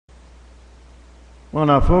Well,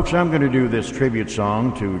 now, folks, I'm going to do this tribute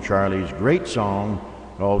song to Charlie's great song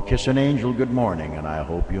called Kiss an Angel Good Morning, and I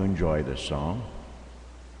hope you enjoy this song.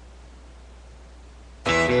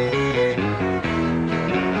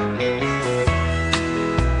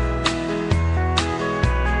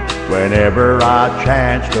 Whenever I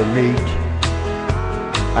chance to meet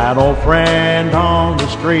an old friend on the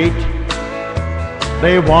street,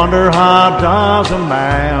 they wonder how does a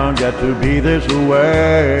man get to be this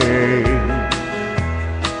way.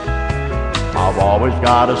 I've always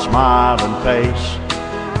got a smiling face,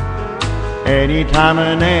 anytime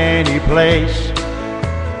and any place.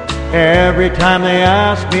 Every time they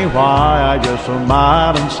ask me why, I just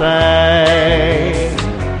smile and say,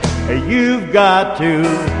 you've got to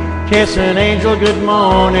kiss an angel good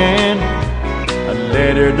morning and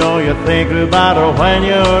let her know you think about her when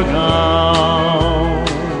you're gone.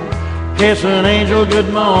 Kiss an angel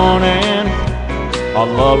good morning, I'll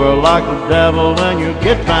love her like the devil when you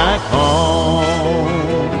get back home.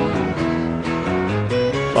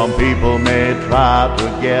 Some people may try to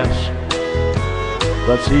guess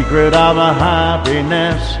the secret of a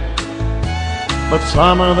happiness, but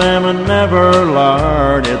some of them will never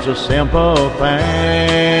learn it's a simple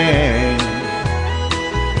thing.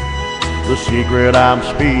 The secret I'm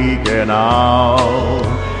speaking of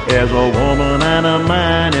is a woman and a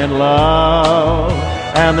man in love,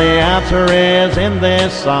 and the answer is in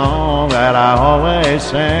this song that I always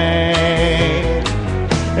sing.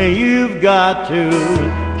 You've got to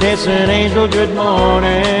kiss an angel good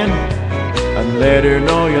morning and let her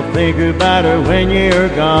know you think about her when you're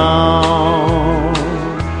gone.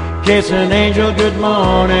 Kiss an angel good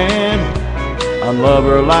morning and love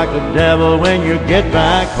her like the devil when you get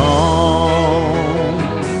back home.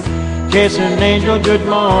 Kiss an angel good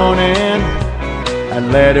morning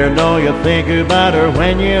and let her know you think about her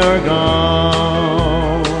when you're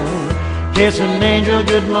gone. Kiss an angel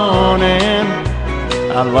good morning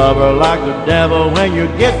and love her like the devil when you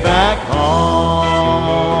get back home.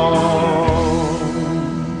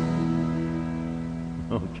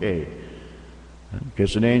 Okay.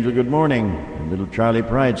 Kiss an Angel Good Morning, a little Charley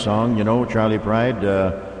Pride song. You know, Charley Pride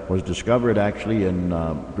was discovered actually in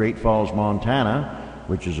Great Falls, Montana,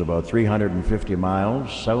 which is about 350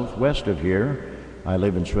 miles southwest of here. I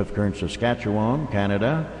live in Swift Current, Saskatchewan,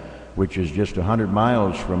 Canada, which is just 100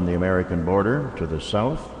 miles from the American border to the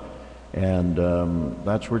south. And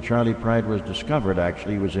that's where Charley Pride was discovered,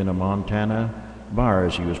 actually. He was in a Montana bar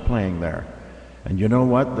as he was playing there. And you know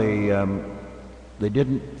what? They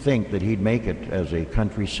didn't think that he'd make it as a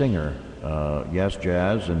country singer. Yes,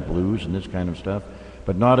 jazz and blues and this kind of stuff,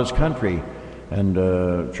 but not as country. And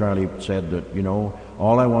Charley said that, you know,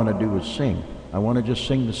 all I want to do is sing. I want to just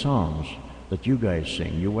sing the songs that you guys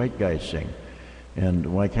sing, you white guys sing.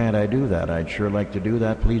 And why can't I do that? I'd sure like to do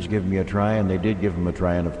that. Please give me a try. And they did give him a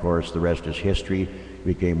try, and of course the rest is history. He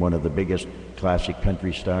became one of the biggest classic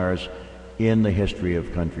country stars in the history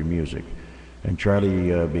of country music. And Charley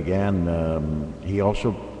he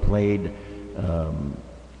also played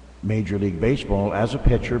Major League Baseball as a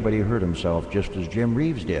pitcher, but he hurt himself just as Jim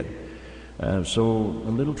Reeves did. So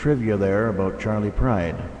a little trivia there about Charley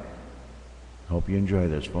Pride. Hope you enjoy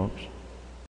this, folks.